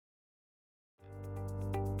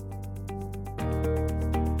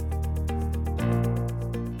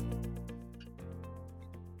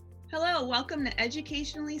Hello, welcome to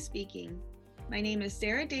Educationally Speaking. My name is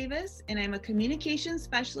Sarah Davis, and I'm a communications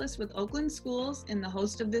specialist with Oakland Schools and the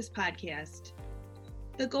host of this podcast.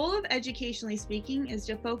 The goal of Educationally Speaking is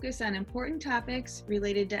to focus on important topics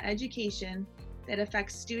related to education that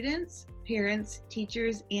affect students, parents,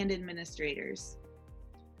 teachers, and administrators.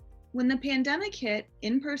 When the pandemic hit,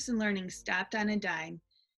 in-person learning stopped on a dime,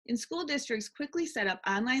 and school districts quickly set up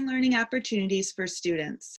online learning opportunities for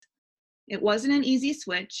students. It wasn't an easy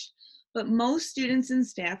switch, but most students and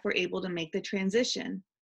staff were able to make the transition.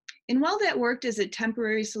 And while that worked as a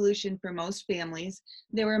temporary solution for most families,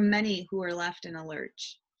 there were many who were left in a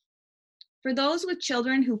lurch. For those with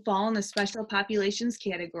children who fall in the special populations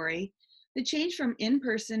category, the change from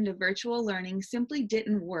in-person to virtual learning simply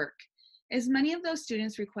didn't work, as many of those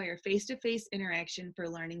students require face-to-face interaction for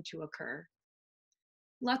learning to occur.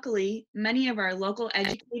 Luckily, many of our local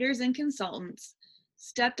educators and consultants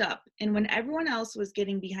stepped up, and when everyone else was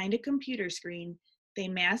getting behind a computer screen, they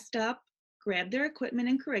masked up, grabbed their equipment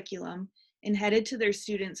and curriculum, and headed to their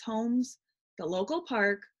students' homes, the local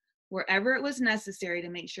park, wherever it was necessary to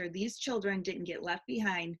make sure these children didn't get left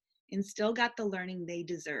behind and still got the learning they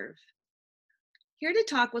deserve. Here to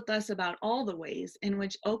talk with us about all the ways in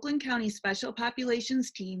which Oakland County Special Populations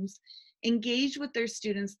teams engaged with their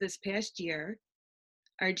students this past year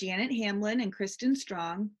are Janet Hamlin and Kristen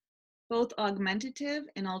Strong, both augmentative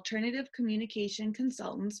and alternative communication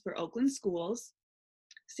consultants for Oakland Schools,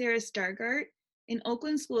 Sarah Stargart, an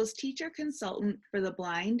Oakland Schools teacher consultant for the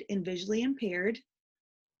blind and visually impaired,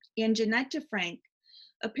 and Jeanette DeFrank,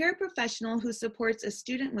 a paraprofessional who supports a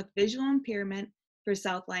student with visual impairment for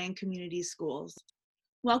South Lyon Community Schools.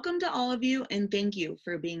 Welcome to all of you, and thank you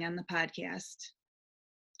for being on the podcast.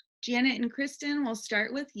 Janet and Kristen, we'll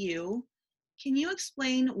start with you. Can you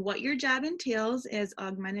explain what your job entails as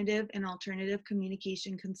augmentative and alternative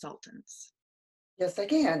communication consultants? Yes, I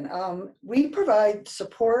can. We provide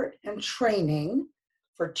support and training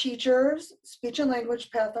for teachers, speech and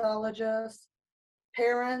language pathologists,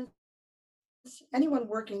 parents, anyone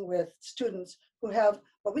working with students who have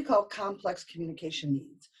what we call complex communication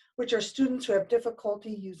needs, which are students who have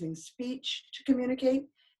difficulty using speech to communicate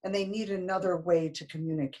and they need another way to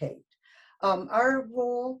communicate. Our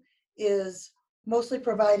role is mostly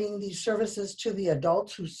providing these services to the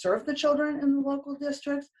adults who serve the children in the local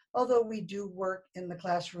districts, although we do work in the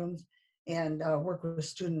classrooms and work with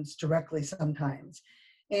students directly sometimes.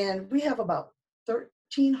 And we have about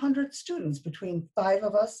 1,300 students between 5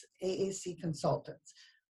 of us AAC consultants.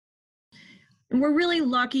 And we're really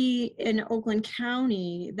lucky in Oakland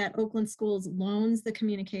County that Oakland Schools loans the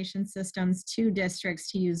communication systems to districts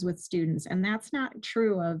to use with students. And that's not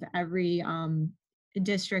true of every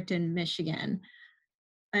district in Michigan.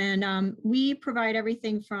 And we provide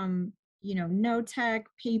everything from, no-tech,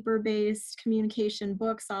 paper-based communication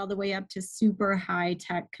books all the way up to super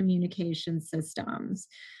high-tech communication systems.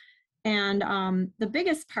 And the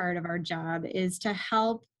biggest part of our job is to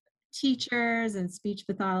help teachers and speech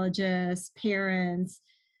pathologists, parents,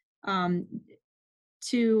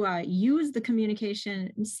 to use the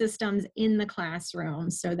communication systems in the classroom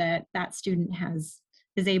so that that student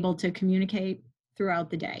is able to communicate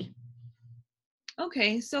throughout the day.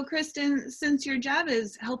 Okay, so Kristen, since your job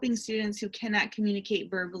is helping students who cannot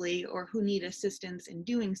communicate verbally or who need assistance in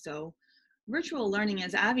doing so, virtual learning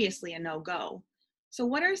is obviously a no-go. So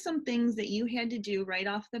what are some things that you had to do right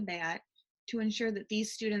off the bat to ensure that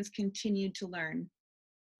these students continued to learn?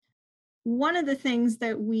 One of the things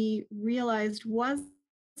that we realized was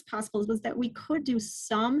possible was that we could do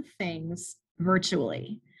some things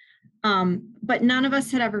virtually, but none of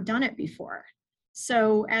us had ever done it before.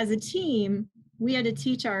 So as a team, we had to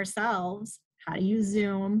teach ourselves how to use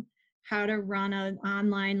Zoom, how to run an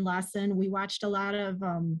online lesson. We watched a lot of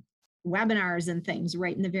webinars and things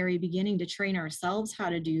right in the very beginning to train ourselves how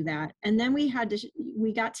to do that. And then we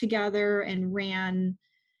got together and ran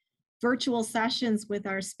virtual sessions with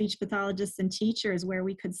our speech pathologists and teachers where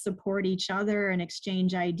we could support each other and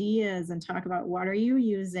exchange ideas and talk about what are you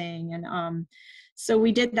using. And so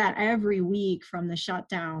we did that every week from the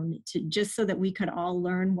shutdown to just so that we could all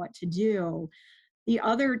learn what to do. The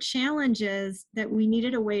other challenge is that we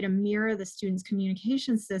needed a way to mirror the students'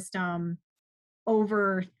 communication system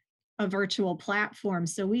over a virtual platform.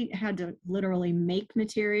 So we had to literally make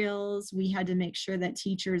materials. We had to make sure that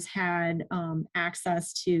teachers had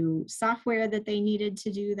access to software that they needed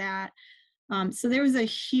to do that. So there was a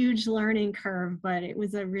huge learning curve, but it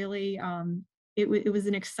was a really, it was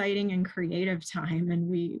an exciting and creative time, and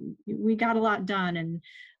we got a lot done.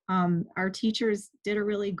 And our teachers did a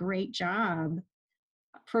really great job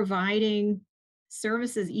providing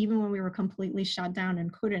services even when we were completely shut down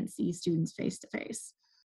and couldn't see students face to face.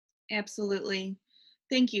 Absolutely.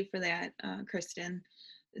 Thank you for that, Kristen.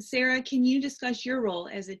 Sarah, can you discuss your role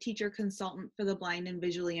as a teacher consultant for the blind and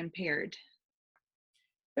visually impaired?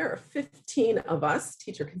 There are 15 of us,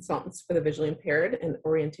 teacher consultants for the visually impaired and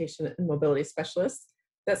orientation and mobility specialists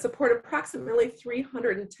that support approximately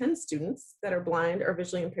 310 students that are blind or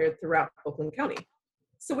visually impaired throughout Oakland County.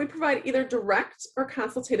 So we provide either direct or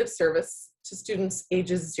consultative service to students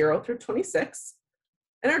ages 0 through 26.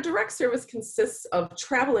 And our direct service consists of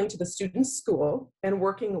traveling to the student's school and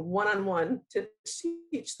working one-on-one to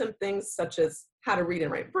teach them things such as how to read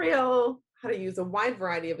and write Braille, how to use a wide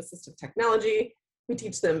variety of assistive technology. We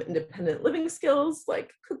teach them independent living skills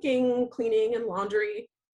like cooking, cleaning, and laundry.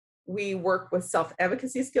 We work with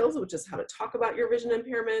self-advocacy skills, which is how to talk about your vision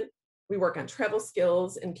impairment. We work on travel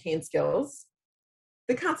skills and cane skills.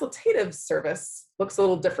 The consultative service looks a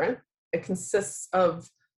little different. It consists of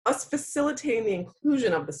us facilitating the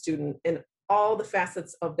inclusion of the student in all the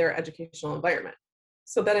facets of their educational environment.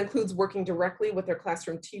 So that includes working directly with their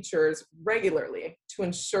classroom teachers regularly to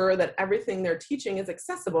ensure that everything they're teaching is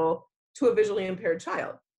accessible to a visually impaired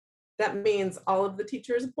child. That means all of the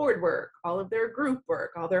teachers' board work, all of their group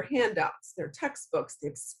work, all their handouts, their textbooks, the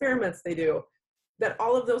experiments they do, that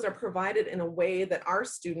all of those are provided in a way that our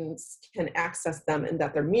students can access them and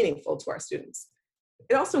that they're meaningful to our students.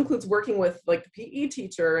 It also includes working with like the PE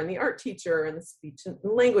teacher and the art teacher and the speech and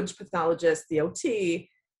language pathologist, the OT,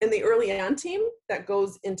 and the early on team that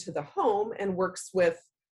goes into the home and works with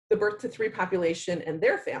the birth to 3 population and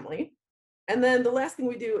their family. And then the last thing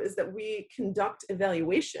we do is that we conduct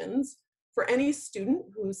evaluations for any student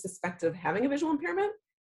who's suspected of having a visual impairment,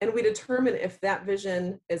 and we determine if that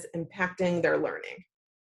vision is impacting their learning.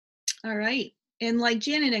 All right. And like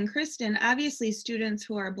Janet and Kristen, obviously students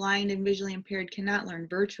who are blind and visually impaired cannot learn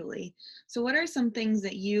virtually. So what are some things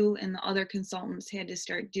that you and the other consultants had to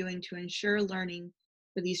start doing to ensure learning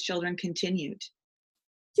for these children continued?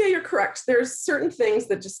 Yeah, you're correct. There's certain things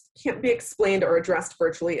that just can't be explained or addressed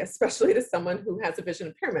virtually, especially to someone who has a vision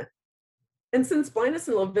impairment. And since blindness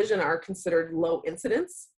and low vision are considered low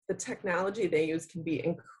incidence, the technology they use can be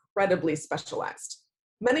incredibly specialized.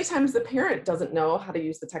 Many times the parent doesn't know how to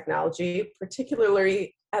use the technology,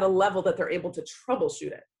 particularly at a level that they're able to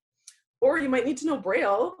troubleshoot it. Or you might need to know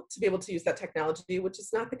Braille to be able to use that technology, which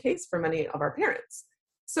is not the case for many of our parents.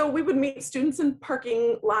 So we would meet students in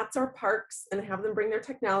parking lots or parks and have them bring their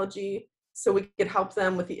technology so we could help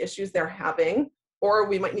them with the issues they're having. Or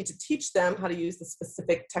we might need to teach them how to use the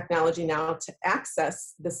specific technology now to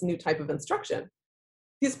access this new type of instruction.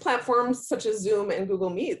 These platforms such as Zoom and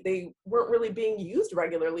Google Meet, they weren't really being used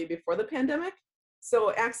regularly before the pandemic.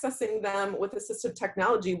 So accessing them with assistive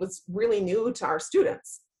technology was really new to our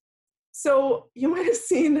students. So you might have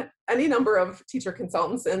seen any number of teacher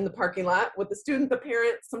consultants in the parking lot with the student, the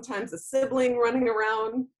parent, sometimes a sibling running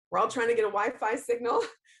around. We're all trying to get a Wi-Fi signal.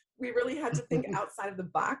 We really had to think outside of the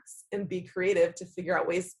box and be creative to figure out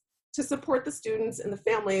ways to support the students and the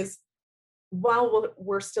families while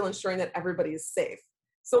we're still ensuring that everybody is safe.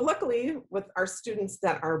 So luckily, with our students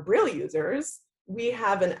that are Braille users, we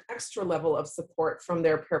have an extra level of support from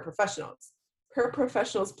their paraprofessionals.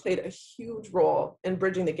 Paraprofessionals played a huge role in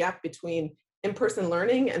bridging the gap between in-person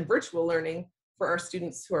learning and virtual learning for our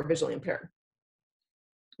students who are visually impaired.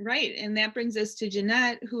 Right, and that brings us to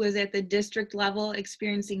Jeanette, who is at the district level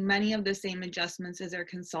experiencing many of the same adjustments as our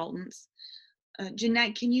consultants.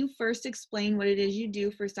 Jeanette, can you first explain what it is you do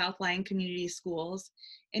for South Lyon Community Schools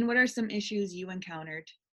and what are some issues you encountered?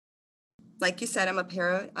 Like you said, I'm a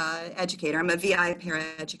para-educator. I'm a VI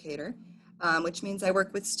para-educator, which means I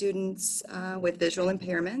work with students with visual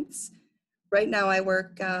impairments. Right now I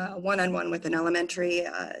work one-on-one with an elementary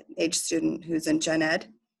age student who's in gen ed.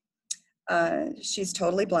 She's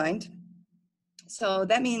totally blind. So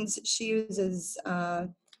that means she uses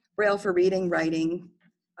Braille for reading, writing.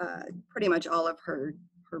 Pretty much all of her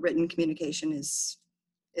written communication is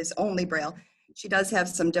only Braille. She does have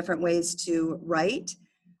some different ways to write.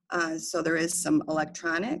 So there is some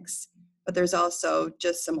electronics, but there's also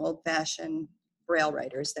just some old-fashioned Braille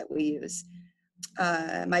writers that we use.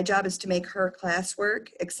 My job is to make her classwork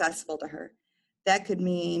accessible to her. That could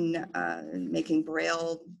mean making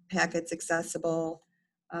Braille packets accessible,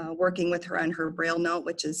 working with her on her Braille note,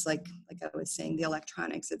 which is like I was saying, the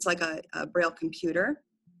electronics. It's like a Braille computer,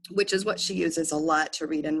 which is what she uses a lot to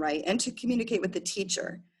read and write and to communicate with the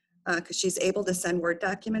teacher, because she's able to send Word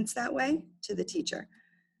documents that way to the teacher.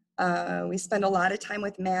 We spend a lot of time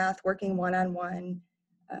with math, working one-on-one.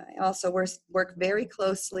 I also work very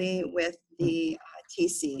closely with the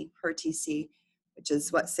her TC, which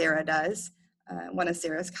is what Sarah does. One of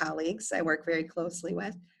Sarah's colleagues I work very closely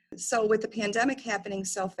with. So with the pandemic happening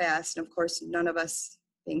so fast, and of course none of us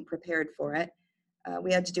being prepared for it.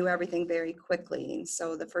 We had to do everything very quickly. And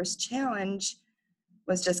so the first challenge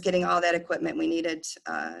was just getting all that equipment we needed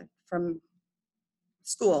from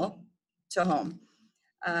school to home,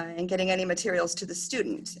 and getting any materials to the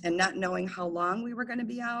student, and not knowing how long we were going to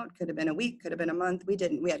be out. Could have been a week, could have been a month. We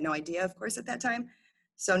had no idea, of course, at that time.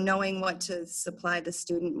 So knowing what to supply the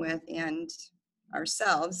student with and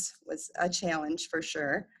ourselves was a challenge for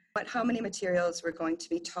sure. But how many materials were going to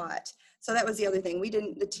be taught? So that was the other thing.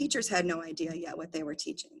 The teachers had no idea yet what they were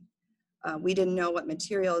teaching. We didn't know what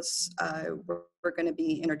materials were going to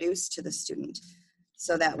be introduced to the student.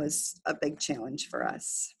 So that was a big challenge for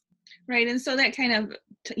us. Right, and so that kind of,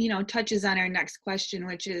 touches on our next question,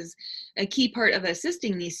 which is a key part of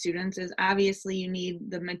assisting these students is obviously you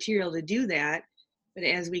need the material to do that. But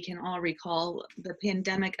as we can all recall, the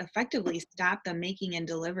pandemic effectively stopped the making and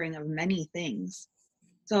delivering of many things.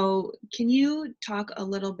 So can you talk a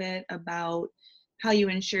little bit about how you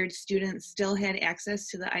ensured students still had access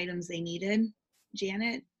to the items they needed?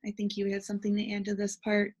 Janet, I think you had something to add to this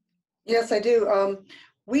part. Yes, I do.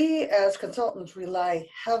 We as consultants rely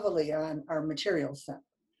heavily on our materials center.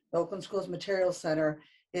 The Oakland Schools Materials Center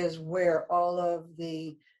is where all of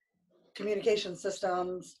the communication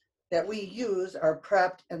systems that we use are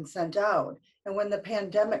prepped and sent out. And when the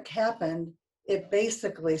pandemic happened, it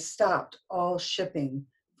basically stopped all shipping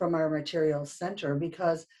from our materials center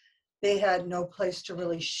because they had no place to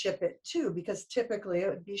really ship it to, because typically it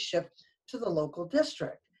would be shipped to the local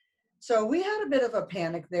district. So we had a bit of a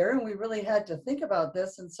panic there, and we really had to think about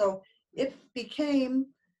this. And so it became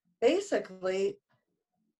basically,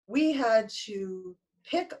 we had to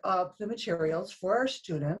pick up the materials for our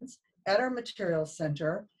students at our materials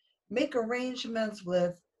center, make arrangements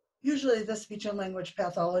with usually the speech and language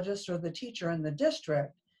pathologist or the teacher in the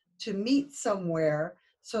district to meet somewhere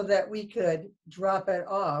so that we could drop it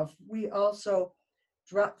off. We also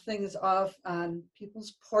dropped things off on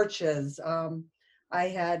people's porches. I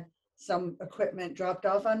had some equipment dropped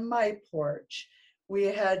off on my porch. We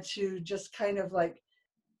had to just kind of like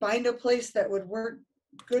find a place that would work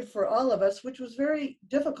good for all of us, which was very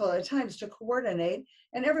difficult at times to coordinate.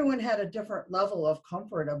 And everyone had a different level of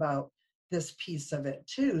comfort about this piece of it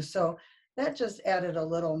too. So that just added a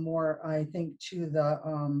little more, I think, to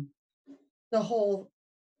the whole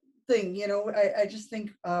thing. I just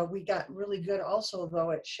think we got really good also though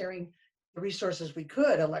at sharing the resources we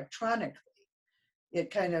could electronically. It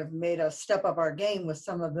kind of made us step up our game with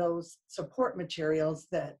some of those support materials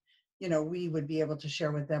that, we would be able to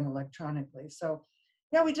share with them electronically. So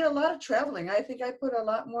yeah, we did a lot of traveling. I think I put a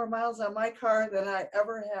lot more miles on my car than I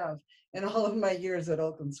ever have in all of my years at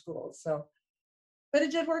Oakland Schools. So, but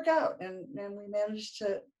it did work out, and we managed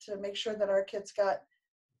to make sure that our kids got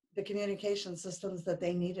the communication systems that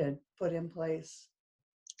they needed put in place.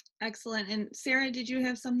 Excellent. And Sarah, did you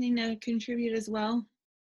have something to contribute as well?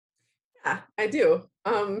 Yeah, I do.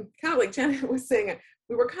 Kind of like Janet was saying,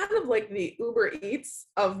 we were kind of like the Uber Eats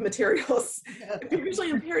of materials. If you're visually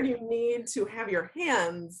impaired, you need to have your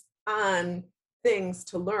hands on things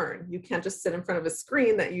to learn. You can't just sit in front of a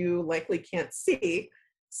screen that you likely can't see.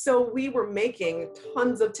 So we were making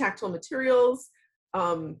tons of tactile materials,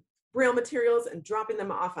 Braille materials, and dropping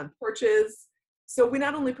them off on porches. So we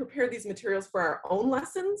not only prepared these materials for our own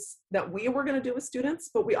lessons that we were going to do with students,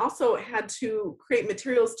 but we also had to create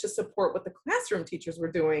materials to support what the classroom teachers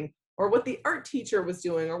were doing, or what the art teacher was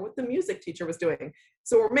doing, or what the music teacher was doing.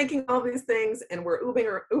 So we're making all these things, and we're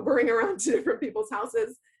Ubering around to different people's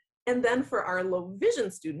houses. And then for our low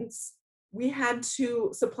vision students, we had to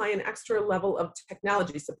supply an extra level of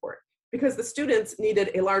technology support because the students needed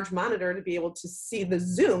a large monitor to be able to see the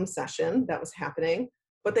Zoom session that was happening,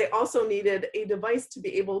 but they also needed a device to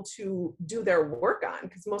be able to do their work on,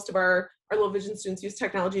 because most of our low vision students use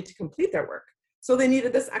technology to complete their work. So they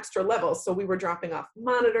needed this extra level. So we were dropping off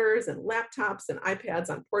monitors and laptops and iPads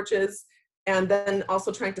on porches, and then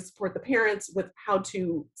also trying to support the parents with how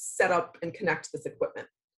to set up and connect this equipment.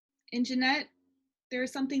 And Jeanette,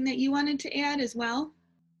 there's something that you wanted to add as well?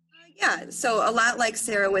 Yeah, so a lot like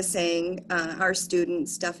Sarah was saying, our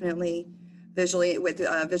students definitely visually with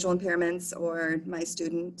visual impairments, or my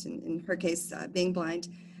student, in her case, being blind,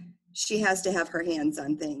 she has to have her hands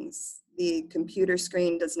on things. The computer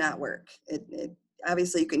screen does not work. It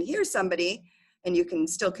obviously you can hear somebody and you can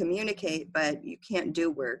still communicate, but you can't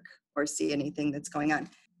do work or see anything that's going on.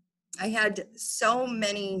 I had so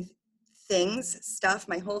many stuff.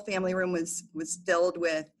 My whole family room was filled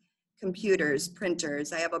with computers,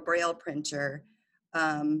 printers. I have a Braille printer,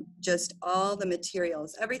 just all the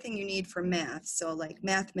materials, everything you need for math. So like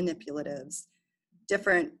math manipulatives,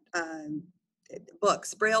 different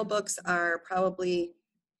books. Braille books are probably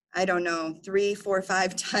I don't know, 3, 4,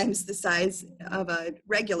 5 times the size of a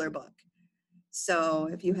regular book. So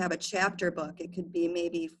if you have a chapter book, it could be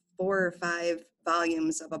maybe 4 or 5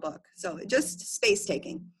 volumes of a book. So just space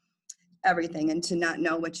taking everything, and to not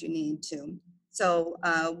know what you need to. So,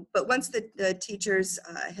 but once the teachers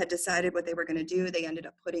had decided what they were going to do, they ended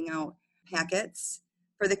up putting out packets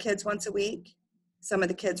for the kids once a week. Some of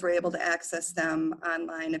the kids were able to access them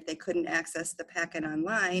online. If they couldn't access the packet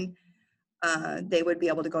online, they would be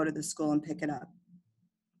able to go to the school and pick it up.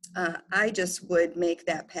 I just would make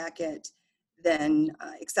that packet then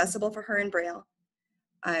accessible for her in Braille.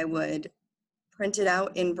 I would print it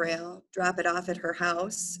out in Braille, drop it off at her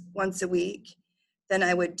house once a week. Then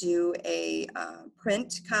I would do a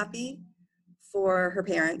print copy for her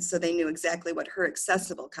parents so they knew exactly what her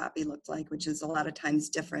accessible copy looked like, which is a lot of times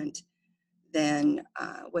different than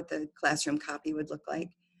what the classroom copy would look like.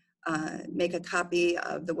 Make a copy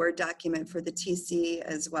of the Word document for the TC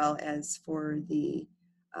as well as for the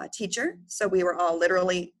teacher. So we were all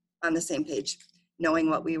literally on the same page, knowing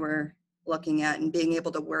what we were looking at and being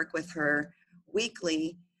able to work with her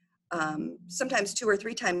weekly. Sometimes 2 or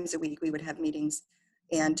 3 times a week, we would have meetings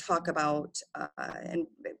and talk about and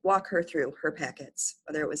walk her through her packets,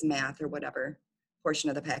 whether it was math or whatever portion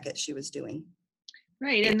of the packet she was doing.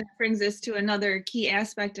 Right, and that brings us to another key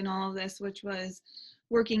aspect in all of this, which was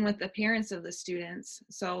working with the parents of the students.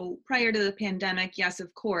 So prior to the pandemic, yes,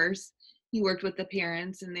 of course, you worked with the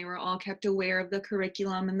parents and they were all kept aware of the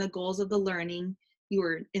curriculum and the goals of the learning you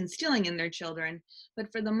were instilling in their children.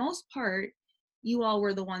 But for the most part, you all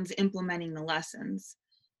were the ones implementing the lessons.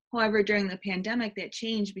 However, during the pandemic, that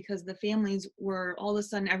changed because the families were, all of a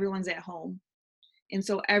sudden, everyone's at home. And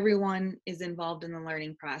so everyone is involved in the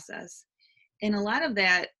learning process. And a lot of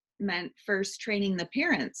that meant first training the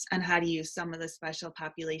parents on how to use some of the special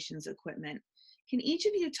populations equipment. Can each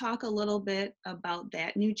of you talk a little bit about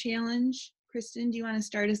that new challenge? Kristen, do you want to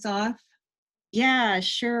start us off? Yeah,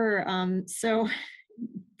 sure. So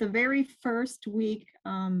the very first week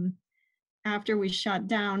after we shut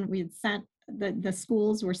down, we had sent the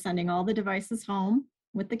schools were sending all the devices home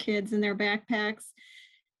with the kids in their backpacks.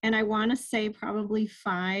 And I want to say probably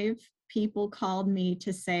 5 people called me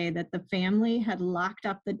to say that the family had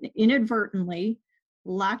inadvertently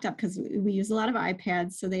locked up, because we use a lot of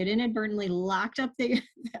iPads, so they had inadvertently locked up the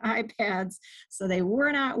iPads, so they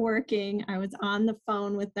were not working. I was on the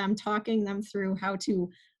phone with them, talking them through how to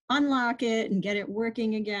unlock it and get it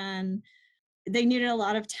working again. They needed a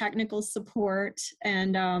lot of technical support,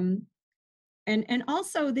 and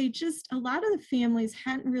also a lot of the families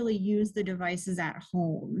hadn't really used the devices at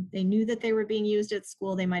home. They knew that they were being used at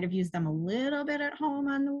school. They might have used them a little bit at home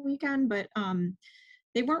on the weekend, but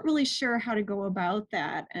they weren't really sure how to go about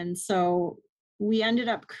that. And so we ended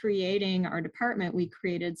up creating, our department, we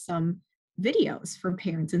created some videos for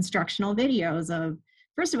parents, instructional videos of,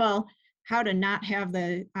 first of all, how to not have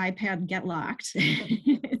the iPad get locked.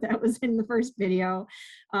 That was in the first video,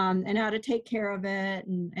 and how to take care of it,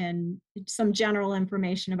 and some general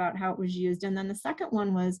information about how it was used. And then the second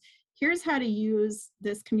one was, here's how to use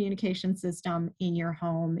this communication system in your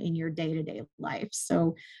home, in your day-to-day life.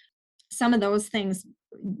 So some of those things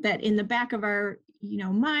that in the back of our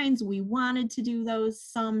minds, we wanted to do those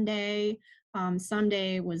someday.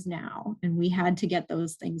 Someday was now, and we had to get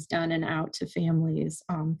those things done and out to families.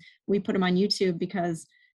 We put them on YouTube because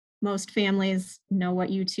most families know what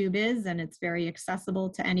YouTube is, and it's very accessible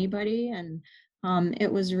to anybody, and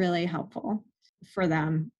it was really helpful for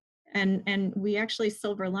them. And we actually,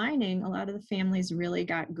 silver lining, a lot of the families really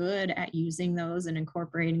got good at using those and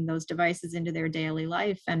incorporating those devices into their daily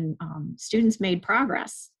life, and students made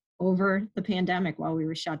progress over the pandemic while we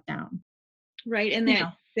were shut down. Right, and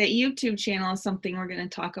that YouTube channel is something we're going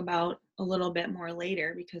to talk about a little bit more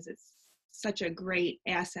later, because it's such a great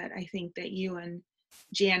asset, I think, that you and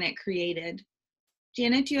Janet created.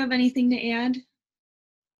 Janet, do you have anything to add?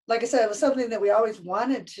 Like I said, it was something that we always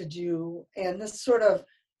wanted to do, and this sort of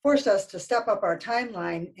forced us to step up our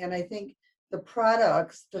timeline. And I think the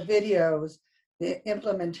products, the videos, the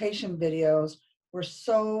implementation videos were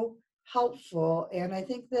so helpful. And I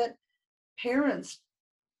think that parents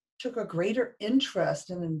took a greater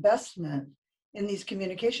interest and investment in these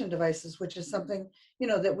communication devices, which is something,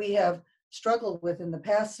 that we have struggled with in the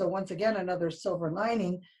past. So once again, another silver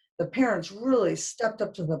lining, the parents really stepped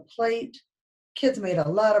up to the plate. Kids made a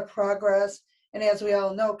lot of progress. And as we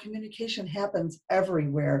all know, communication happens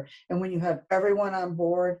everywhere. And when you have everyone on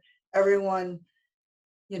board, everyone,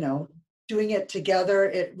 doing it together,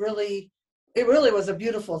 it really was a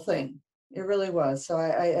beautiful thing. It really was. So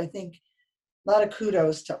I think a lot of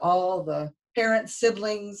kudos to all the parents,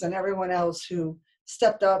 siblings, and everyone else who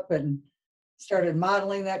stepped up and started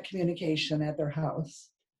modeling that communication at their house.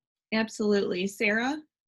 Absolutely. Sarah?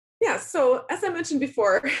 Yeah, so as I mentioned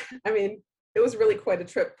before, I mean, it was really quite a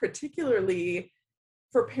trip, particularly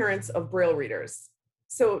for parents of Braille readers.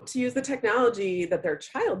 So to use the technology that their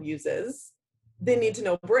child uses, they need to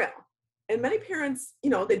know Braille. And many parents,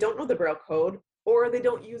 they don't know the Braille code, or they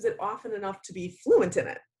don't use it often enough to be fluent in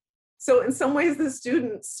it. So in some ways, the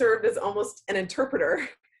student served as almost an interpreter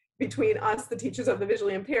between us, the teachers of the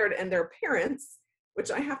visually impaired, and their parents,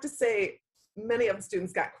 which I have to say, many of the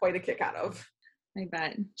students got quite a kick out of. I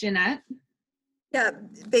bet. Jeanette? Yeah,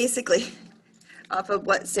 basically, off of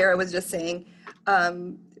what Sarah was just saying,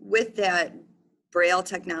 with that Braille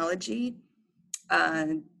technology,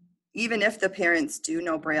 even if the parents do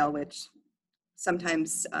know Braille, which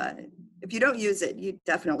sometimes if you don't use it, you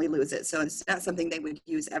definitely lose it. So it's not something they would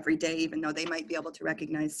use every day, even though they might be able to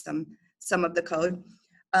recognize some of the code.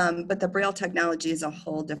 But the Braille technology is a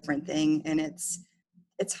whole different thing, and it's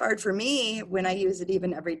hard for me when I use it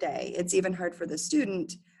even every day. It's even hard for the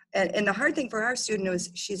student. And the hard thing for our student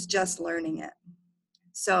is she's just learning it.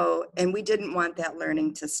 So, and we didn't want that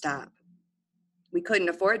learning to stop. We couldn't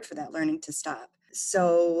afford for that learning to stop.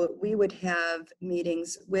 So we would have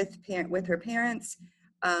meetings with her parents,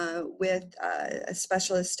 with a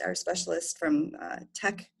specialist, our specialist from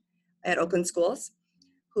tech at Oakland Schools,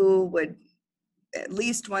 who would at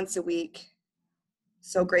least once a week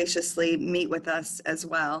so graciously meet with us as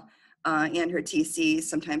well, and her TC.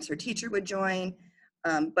 Sometimes her teacher would join,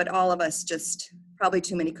 but all of us, just probably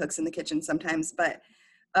too many cooks in the kitchen sometimes, but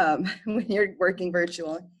when you're working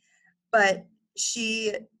virtual. But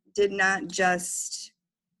she did not just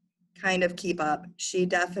kind of keep up. She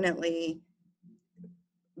definitely,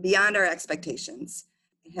 beyond our expectations,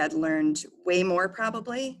 had learned way more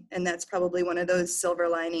probably, and that's probably one of those silver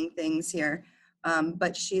lining things here.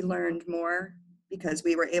 But she learned more because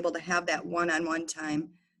we were able to have that one-on-one time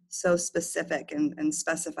so specific and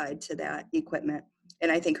specified to that equipment.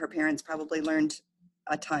 And I think her parents probably learned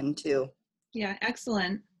a ton too. Yeah,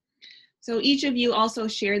 excellent. So each of you also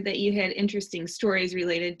shared that you had interesting stories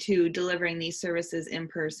related to delivering these services in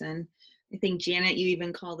person. I think, Janet, you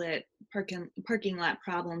even called it parking lot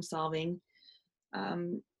problem solving.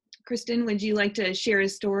 Kristen, would you like to share a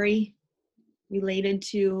story related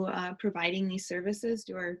to providing these services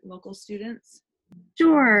to our local students?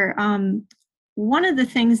 Sure. One of the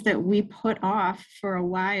things that we put off for a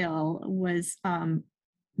while was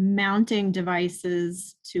mounting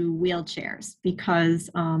devices to wheelchairs, because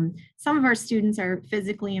some of our students are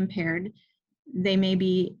physically impaired. They may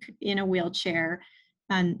be in a wheelchair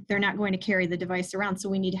and they're not going to carry the device around, so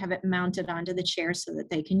we need to have it mounted onto the chair so that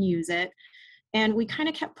they can use it. And we kind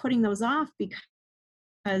of kept putting those off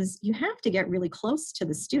because you have to get really close to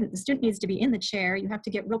the student. The student needs to be in the chair. You have to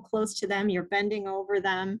get real close to them. You're bending over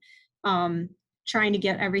them, trying to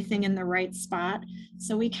get everything in the right spot.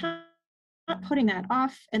 So we kept putting that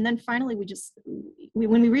off. And then finally,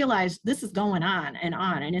 when we realized this is going on,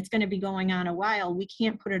 and it's going to be going on a while, we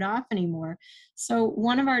can't put it off anymore. So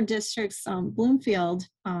one of our districts, Bloomfield,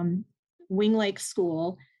 Wing Lake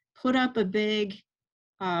School, put up a big,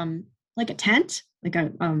 like a tent, like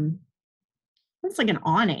it's like an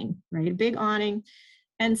awning, right? A big awning.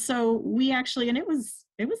 And so we actually, and it was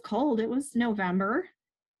cold. It was November.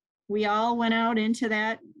 We all went out into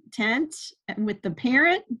that tent with the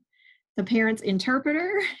parent's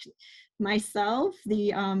interpreter, myself,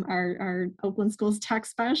 our Oakland Schools tech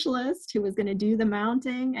specialist who was going to do the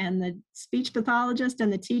mounting, and the speech pathologist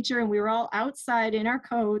and the teacher. And we were all outside in our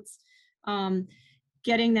coats,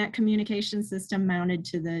 getting that communication system mounted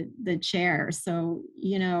to the chair. So,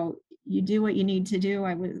 you do what you need to do.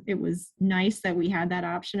 It was nice that we had that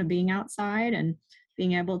option of being outside and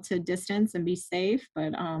being able to distance and be safe.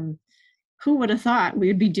 But who would have thought we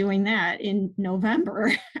would be doing that in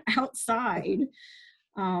November outside?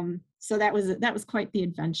 So that was quite the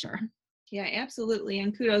adventure. Yeah, absolutely.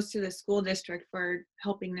 And kudos to the school district for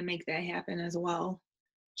helping to make that happen as well.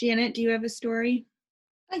 Janet, do you have a story?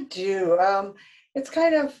 I do. It's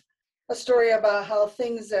kind of a story about how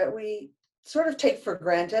things that we sort of take for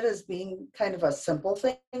granted as being kind of a simple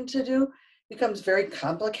thing to do becomes very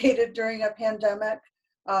complicated during a pandemic.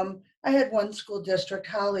 I had one school district,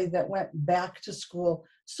 Holly, that went back to school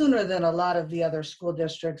sooner than a lot of the other school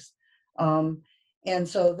districts. And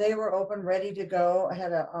so they were open, ready to go. I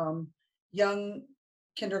had a young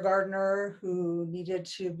kindergartner who needed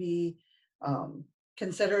to be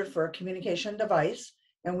considered for a communication device,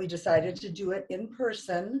 and we decided to do it in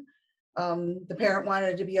person. The parent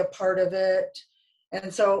wanted to be a part of it.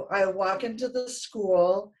 And so I walk into the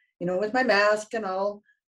school, with my mask and all,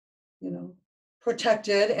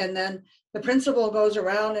 protected. And then the principal goes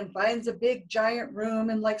around and finds a big giant room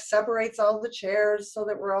and like separates all the chairs so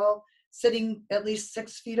that we're all sitting at least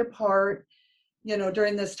 6 feet apart. You know,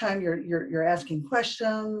 during this time, you're asking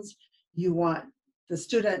questions. You want the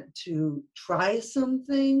student to try some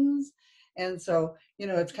things. And so, you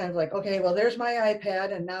know, it's kind of like, okay, well, there's my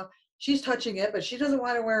iPad, and now she's touching it, but she doesn't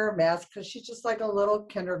want to wear a mask because she's just like a little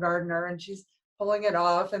kindergartner and she's pulling it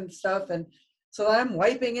off and stuff. And so I'm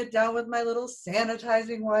wiping it down with my little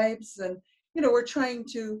sanitizing wipes. And, you know, we're trying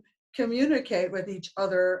to communicate with each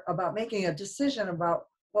other about making a decision about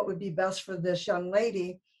what would be best for this young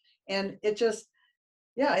lady. And it just,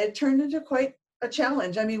 yeah, it turned into quite a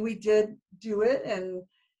challenge. I mean, we did do it and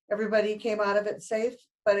everybody came out of it safe,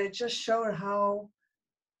 but it just showed how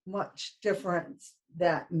much difference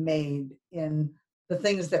that made in the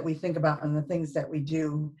things that we think about and the things that we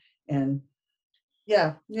do. And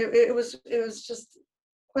yeah, it was just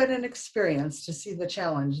quite an experience to see the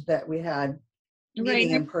challenge that we had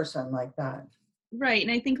meeting in person like that. Right.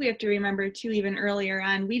 And I think we have to remember too, even earlier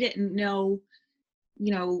on, we didn't know,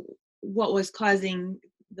 you know, what was causing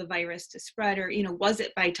the virus to spread, or, you know, was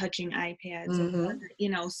it by touching iPads, Mm-hmm. or, you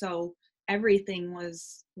know, so everything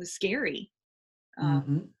was scary.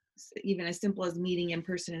 Mm-hmm. Even as simple as meeting in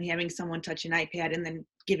person and having someone touch an iPad and then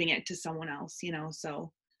giving it to someone else, you know,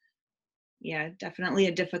 so yeah, definitely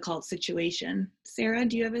a difficult situation. Sarah,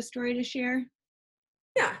 do you have a story to share?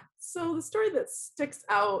 Yeah, so the story that sticks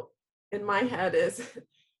out in my head is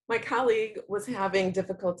my colleague was having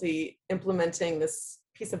difficulty implementing this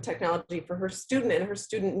piece of technology for her student, and her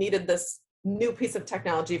student needed this new piece of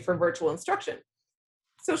technology for virtual instruction.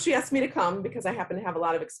 So she asked me to come because I happen to have a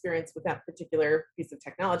lot of experience with that particular piece of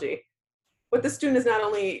technology. But the student is not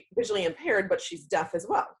only visually impaired, but she's deaf as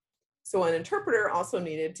well. So an interpreter also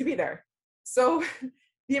needed to be there. So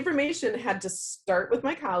the information had to start with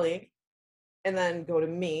my colleague and then go to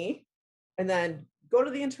me and then go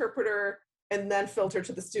to the interpreter and then filter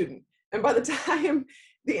to the student. And by the time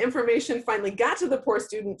the information finally got to the poor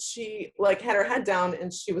student, she like had her head down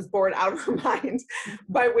and she was bored out of her mind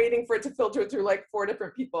by waiting for it to filter through like 4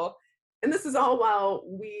 different people. And this is all while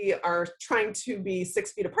we are trying to be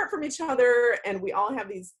 6 feet apart from each other, and we all have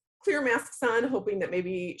these clear masks on, hoping that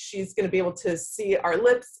maybe she's going to be able to see our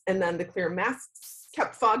lips, and then the clear masks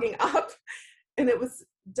kept fogging up. And it was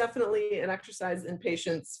definitely an exercise in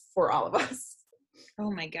patience for all of us.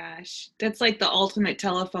 Oh my gosh, that's like the ultimate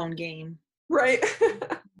telephone game. Right.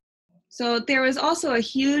 So there was also a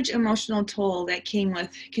huge emotional toll that came with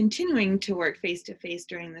continuing to work face-to-face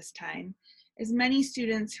during this time, as many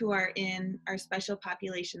students who are in our special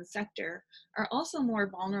population sector are also more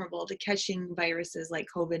vulnerable to catching viruses like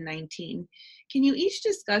COVID-19. Can you each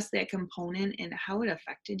discuss that component and how it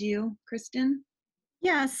affected you, Kristen?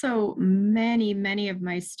 Yeah, so many of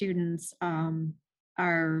my students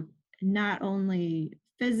are not only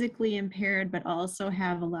physically impaired, but also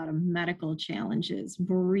have a lot of medical challenges,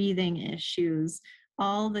 breathing issues,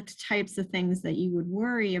 all the types of things that you would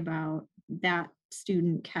worry about that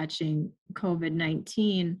student catching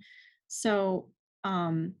COVID-19. So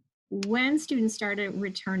when students started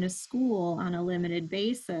return to school on a limited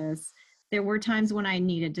basis, there were times when I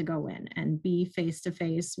needed to go in and be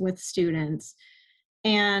face-to-face with students.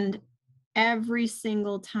 And every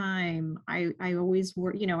single time I always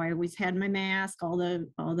were, you know, I always had my mask, all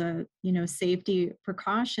the, you know, safety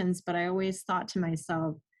precautions, but I always thought to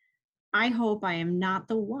myself, I hope I am not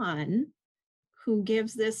the one who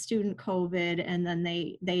gives this student COVID and then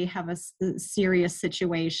they have a serious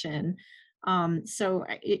situation. So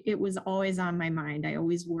it was always on my mind. I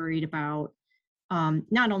always worried about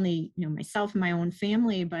not only, you know, myself and my own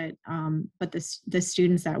family, but the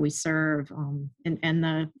students that we serve, and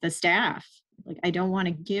the staff. Like, I don't want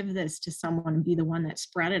to give this to someone and be the one that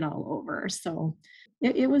spread it all over. So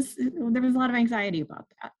there was a lot of anxiety about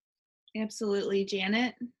that. Absolutely.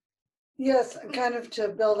 Janet? Yes, kind of to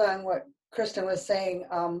build on what Kristen was saying,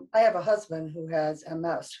 I have a husband who has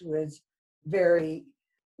MS, who is very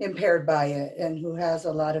impaired by it and who has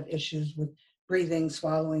a lot of issues with breathing,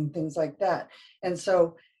 swallowing, things like that. And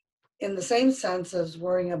so in the same sense as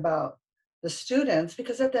worrying about the students,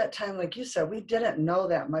 because at that time, like you said, we didn't know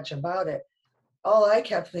that much about it. All I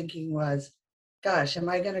kept thinking was, gosh, am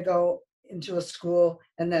I going to go into a school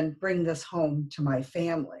and then bring this home to my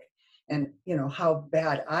family? And, you know, how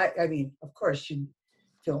bad I mean, of course, you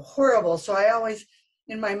feel horrible. So I always,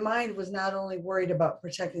 in my mind, was not only worried about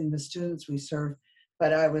protecting the students we serve,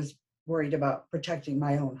 but I was worried about protecting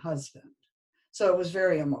my own husband. So it was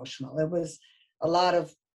very emotional. It was a lot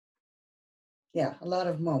of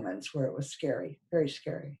moments where it was scary, very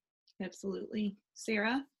scary. Absolutely.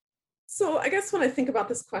 Sarah? So I guess when I think about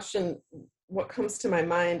this question, what comes to my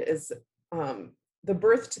mind is the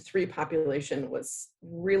birth to 3 population was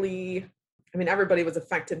really, I mean, everybody was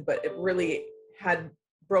affected, but it really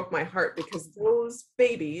broke my heart, because those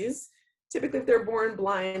babies, typically if they're born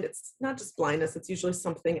blind, it's not just blindness, it's usually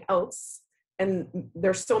something else. And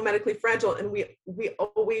they're so medically fragile. And we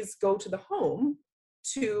always go to the home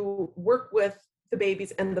to work with the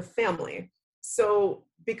babies and the family. So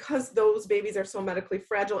because those babies are so medically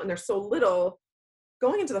fragile and they're so little,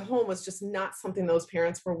 going into the home was just not something those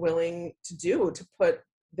parents were willing to do, to put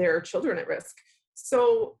their children at risk.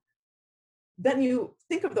 So then you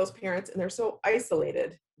think of those parents and they're so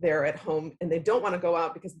isolated there at home, and they don't want to go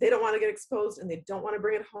out because they don't want to get exposed and they don't want to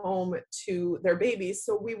bring it home to their babies.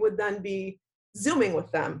 So we would then be Zooming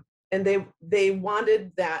with them, and they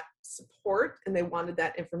wanted that support and they wanted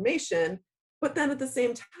that information. But then at the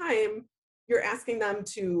same time, you're asking them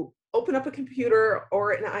to open up a computer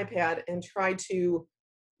or an iPad and try to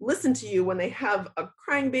listen to you when they have a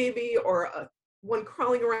crying baby or one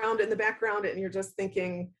crawling around in the background, and you're just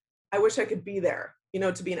thinking, I wish I could be there,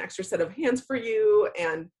 to be an extra set of hands for you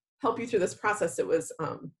and help you through this process. It was,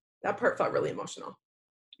 that part felt really emotional.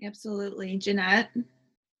 Absolutely. Jeanette?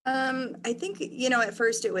 I think, at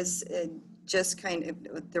first it was just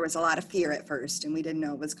there was a lot of fear at first, and we didn't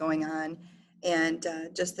know what was going on. And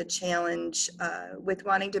just the challenge with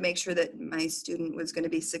wanting to make sure that my student was going to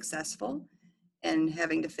be successful and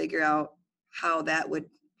having to figure out how that would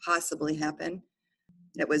possibly happen.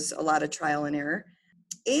 It was a lot of trial and error.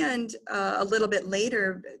 And a little bit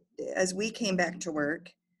later, as we came back to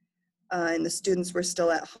work and the students were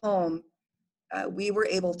still at home, we were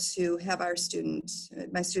able to have my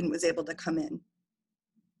student was able to come in.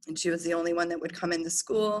 And she was the only one that would come into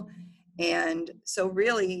school. And so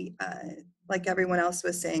really, like everyone else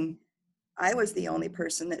was saying, I was the only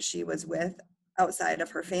person that she was with outside of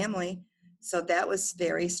her family. So that was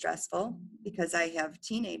very stressful, because I have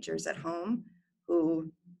teenagers at home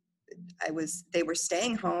who they were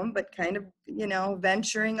staying home, but kind of,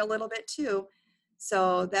 venturing a little bit too.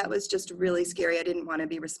 So that was just really scary. I didn't want to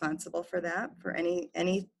be responsible for that, for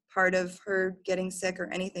any part of her getting sick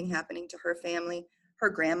or anything happening to her family. Her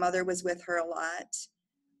grandmother was with her a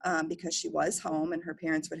lot because she was home and her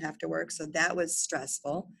parents would have to work. So that was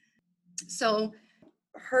stressful. So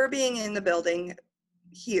her being in the building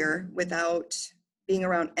here without being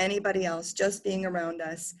around anybody else, just being around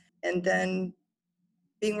us, and then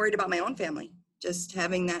being worried about my own family, just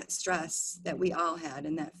having that stress that we all had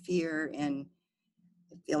and that fear. And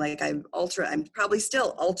I feel like I'm probably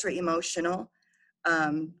still ultra emotional,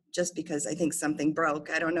 just because I think something broke.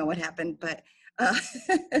 I don't know what happened, but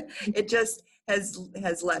it just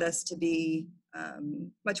has led us to be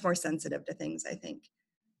much more sensitive to things, I think.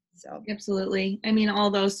 So Absolutely. I mean,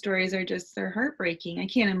 all those stories they're heartbreaking. I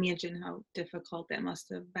can't imagine how difficult that must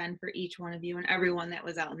have been for each one of you and everyone that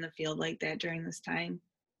was out in the field like that during this time.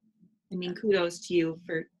 I mean, kudos to you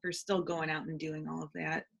for still going out and doing all of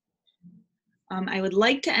that. I would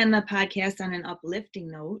like to end the podcast on an uplifting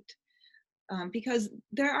note, because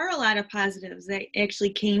there are a lot of positives that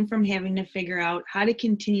actually came from having to figure out how to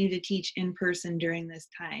continue to teach in person during this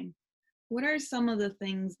time. What are some of the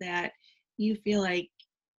things that you feel like,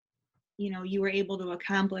 you were able to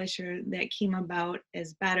accomplish or that came about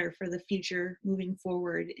as better for the future moving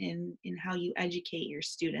forward in how you educate your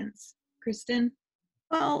students? Kristen?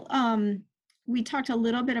 Well, we talked a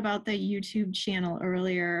little bit about the YouTube channel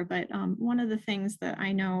earlier, but one of the things that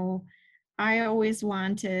I know I always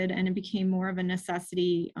wanted, and it became more of a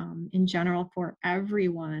necessity in general for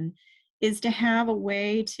everyone, is to have a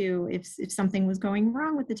way to, if something was going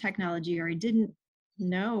wrong with the technology or I didn't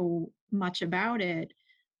know much about it,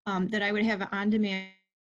 that I would have an on-demand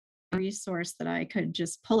resource that I could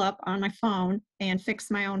just pull up on my phone and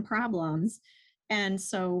fix my own problems. And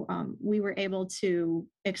so we were able to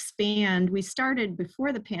expand. We started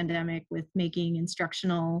before the pandemic with making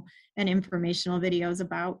instructional and informational videos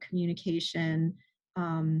about communication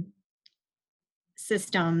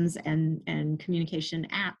systems and communication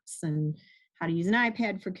apps and how to use an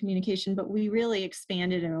iPad for communication. But we really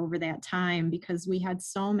expanded it over that time because we had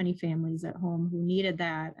so many families at home who needed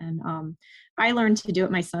that. And I learned to do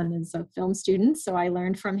it. My son is a film student, so I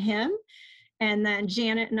learned from him. And then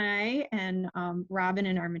Janet and I and Robin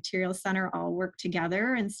in our material center all worked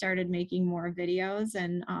together and started making more videos.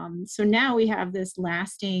 And so now we have this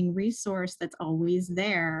lasting resource that's always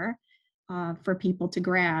there for people to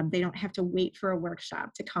grab. They don't have to wait for a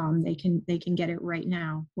workshop to come. They can get it right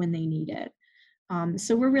now when they need it.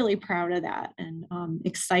 So we're really proud of that and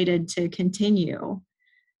excited to continue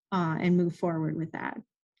and move forward with that.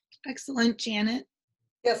 Excellent. Janet?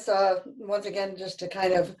 Yes, once again, just to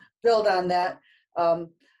kind of build on that,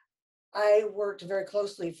 I worked very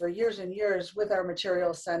closely for years and years with our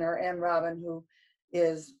materials center and Robin, who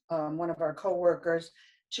is one of our co-workers,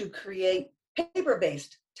 to create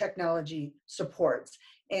paper-based technology supports.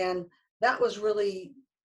 And that was really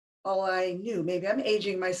all I knew. Maybe I'm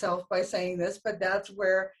aging myself by saying this, but that's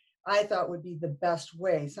where I thought would be the best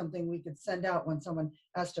way, something we could send out when someone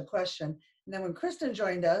asked a question. And then when Kristen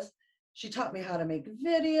joined us, she taught me how to make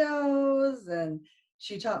videos, and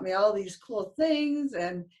she taught me all these cool things,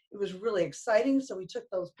 and it was really exciting. So we took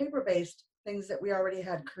those paper-based things that we already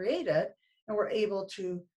had created and were able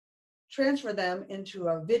to transfer them into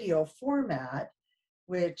a video format,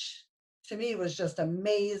 which to me was just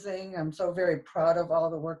amazing. I'm so very proud of all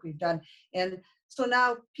the work we've done. And so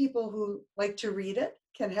now people who like to read it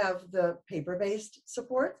can have the paper-based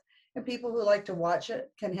support, and people who like to watch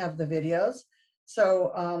it can have the videos.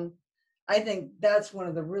 So I think that's one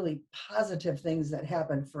of the really positive things that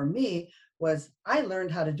happened for me, was I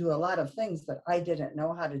learned how to do a lot of things that I didn't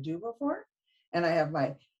know how to do before. And I have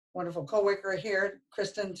my wonderful coworker here,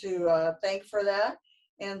 Kristen, to thank for that.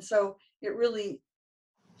 And so it really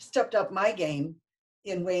stepped up my game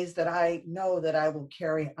in ways that I know that I will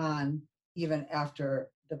carry on even after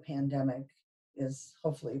the pandemic is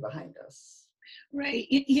hopefully behind us. Right.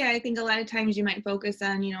 Yeah, I think a lot of times you might focus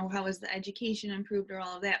on, how has the education improved or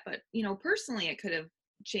all of that. But, personally, it could have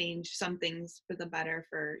changed some things for the better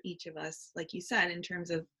for each of us, like you said, in terms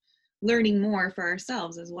of learning more for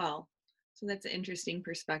ourselves as well. So that's an interesting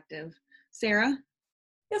perspective. Sarah?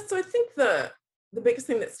 Yeah, so I think the biggest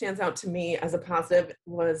thing that stands out to me as a positive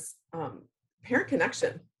was parent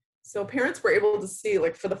connection. So parents were able to see,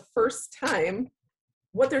 like, for the first time,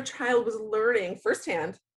 what their child was learning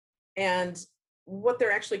firsthand and what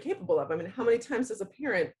they're actually capable of. I mean, how many times does a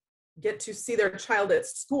parent get to see their child at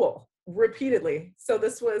school repeatedly? So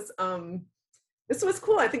this was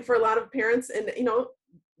cool, I think, for a lot of parents. And,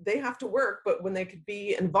 they have to work, but when they could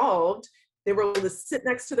be involved, they were able to sit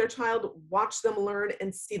next to their child, watch them learn,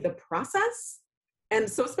 and see the process. And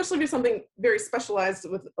so, especially if you're something very specialized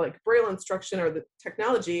with like Braille instruction or the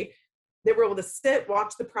technology, they were able to sit,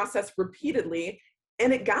 watch the process repeatedly,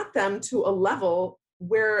 and it got them to a level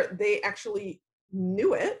where they actually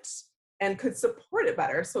knew it and could support it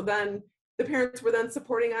better. So then the parents were then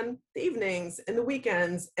supporting on the evenings and the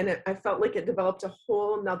weekends. And I felt like it developed a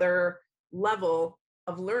whole nother level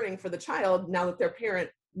of learning for the child now that their parent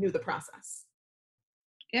knew the process.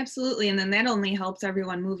 Absolutely. And then that only helps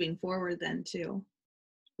everyone moving forward then too,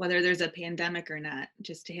 whether there's a pandemic or not,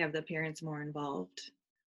 just to have the parents more involved.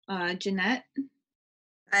 Jeanette?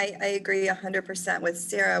 I agree 100% with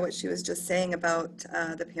Sarah, what she was just saying about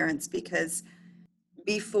the parents, because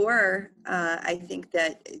before, I think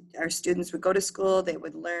that our students would go to school, they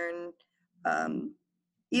would learn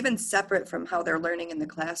even separate from how they're learning in the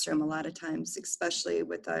classroom a lot of times, especially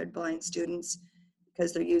with our blind students,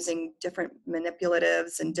 because they're using different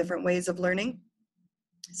manipulatives and different ways of learning.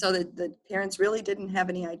 So the parents really didn't have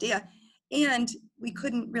any idea. And we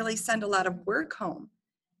couldn't really send a lot of work home,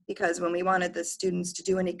 because when we wanted the students to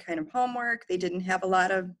do any kind of homework, they didn't have a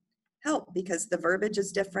lot of help because the verbiage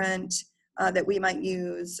is different that we might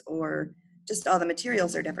use, or just all the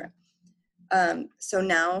materials are different. So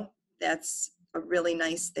now that's a really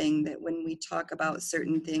nice thing, that when we talk about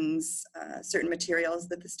certain things, certain materials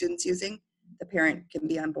that the student's using, the parent can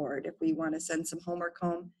be on board. If we want to send some homework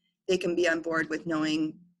home, they can be on board with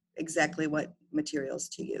knowing exactly what materials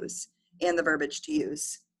to use and the verbiage to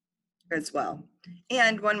use as well.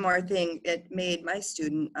 And one more thing, it made my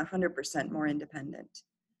student 100% more independent.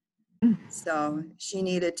 So she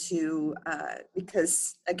needed to,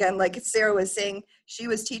 because again, like Sarah was saying, she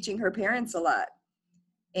was teaching her parents a lot.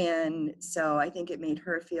 And so I think it made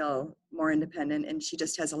her feel more independent, and she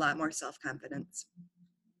just has a lot more self-confidence.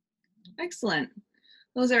 Excellent.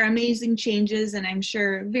 Those are amazing changes, and I'm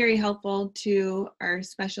sure very helpful to our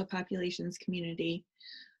special populations community.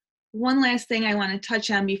 One last thing I want to touch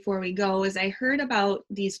on before we go is I heard about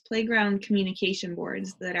these playground communication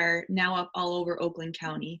boards that are now up all over Oakland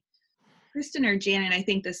County. Kristen or Janet, I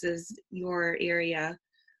think this is your area.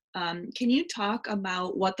 Can you talk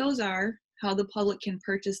about what those are, how the public can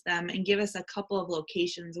purchase them, and give us a couple of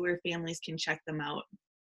locations where families can check them out?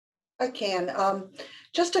 I can.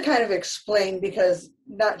 Just to kind of explain, because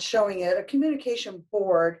not showing it, a communication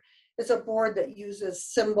board is a board that uses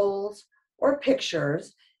symbols or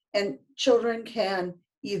pictures, and children can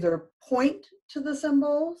either point to the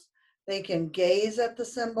symbols, they can gaze at the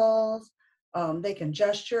symbols, they can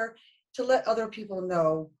gesture to let other people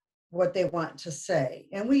know what they want to say.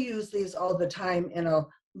 And we use these all the time in a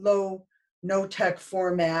low, no-tech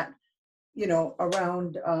format,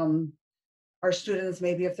 around our students,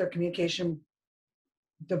 maybe if their communication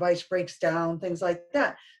device breaks down, things like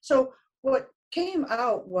that. So what came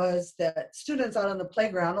out was that students out on the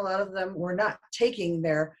playground, a lot of them were not taking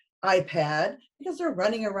their iPad because they're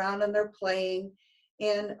running around and they're playing.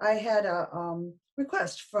 And I had a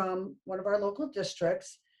request from one of our local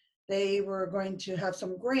districts. They were going to have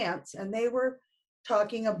some grants, and they were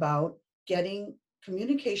talking about getting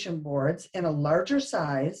communication boards in a larger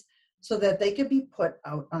size so that they could be put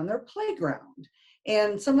out on their playground.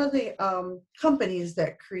 And some of the companies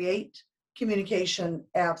that create communication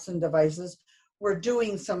apps and devices were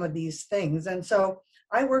doing some of these things. And so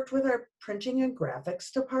I worked with our printing and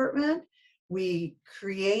graphics department. We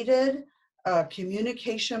created a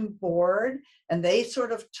communication board, and they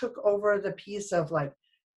sort of took over the piece of like,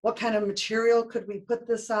 what kind of material could we put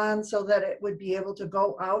this on so that it would be able to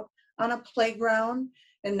go out on a playground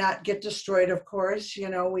and not get destroyed, of course. You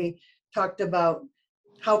know, we talked about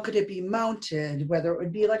how could it be mounted, whether it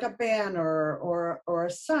would be like a banner or a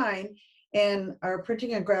sign. And our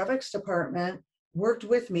printing and graphics department worked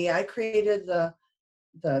with me. I created the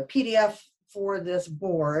PDF for this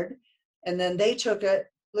board, and then they took it,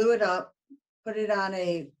 blew it up, put it on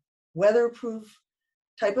a weatherproof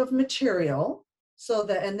type of material, so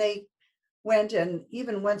that, and they went and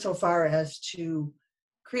even went so far as to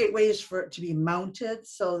create ways for it to be mounted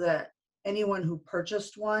so that anyone who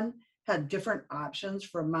purchased one had different options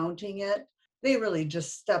for mounting it. They really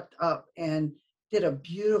just stepped up and did a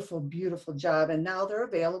beautiful, beautiful job. And now they're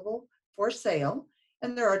available for sale.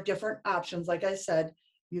 And there are different options. Like I said,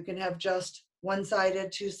 you can have just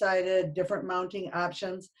one-sided, two-sided, different mounting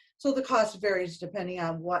options. So the cost varies depending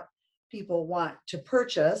on what people want to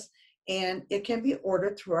purchase. And it can be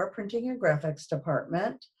ordered through our printing and graphics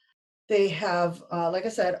department. They have, like I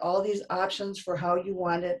said, all these options for how you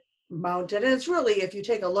want it mounted. And it's really, if you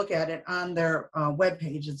take a look at it on their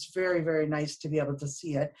webpage, it's very, very nice to be able to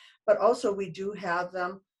see it. But also we do have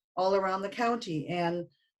them all around the county. And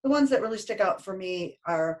the ones that really stick out for me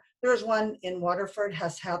are, there's one in Waterford,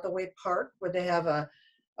 Hess Hathaway Park, where they have a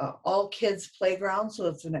all kids playground. So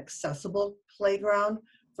it's an accessible playground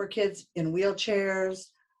for kids in wheelchairs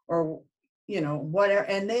or, you know, whatever.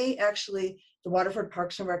 And they actually, the Waterford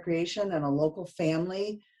Parks and Recreation and a local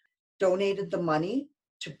family donated the money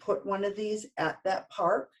to put one of these at that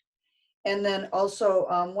park. And then also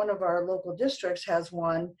one of our local districts has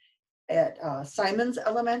one at Simons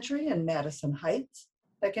Elementary in Madison Heights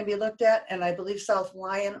that can be looked at. And I believe South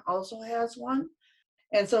Lyon also has one.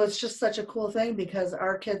 And so it's just such a cool thing because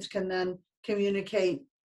our kids can then communicate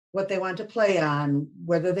what they want to play on,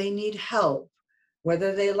 whether they need help,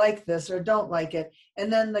 whether they like this or don't like it.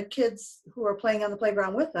 And then the kids who are playing on the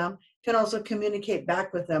playground with them can also communicate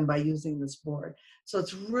back with them by using this board. So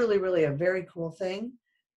it's really, really a very cool thing.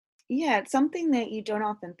 Yeah, it's something that you don't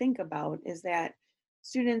often think about is that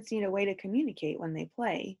students need a way to communicate when they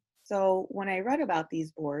play. So when I read about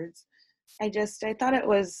these boards, I thought it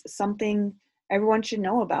was something everyone should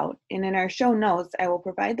know about. And in our show notes, I will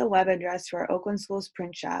provide the web address to our Oakland Schools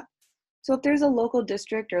print shop. So if there's a local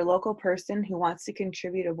district or local person who wants to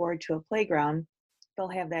contribute a board to a playground, they'll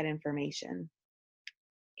have that information.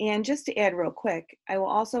 And just to add real quick, I will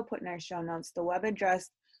also put in our show notes the web address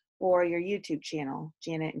for your YouTube channel,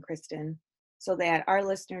 Janet and Kristen, so that our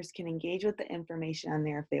listeners can engage with the information on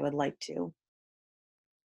there if they would like to.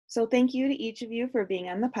 So thank you to each of you for being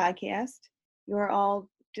on the podcast. You are all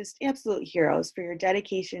just absolute heroes for your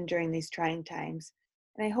dedication during these trying times,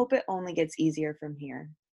 and I hope it only gets easier from here.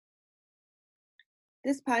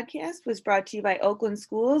 This podcast was brought to you by Oakland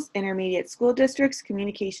Schools Intermediate School District's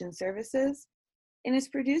Communication Services and is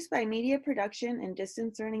produced by Media Production and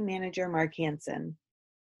Distance Learning Manager Mark Hansen.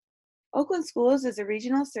 Oakland Schools is a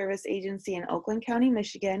regional service agency in Oakland County,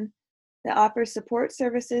 Michigan that offers support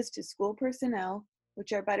services to school personnel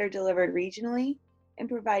which are better delivered regionally and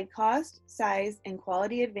provide cost, size, and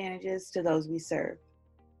quality advantages to those we serve.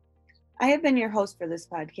 I have been your host for this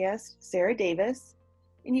podcast, Sarah Davis,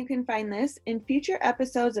 and you can find this and future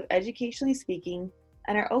episodes of Educationally Speaking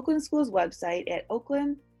on our Oakland Schools website at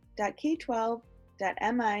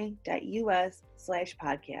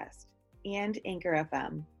oakland.k12.mi.us/podcast and Anchor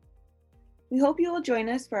FM. We hope you will join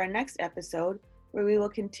us for our next episode where we will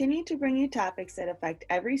continue to bring you topics that affect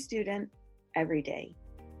every student every day.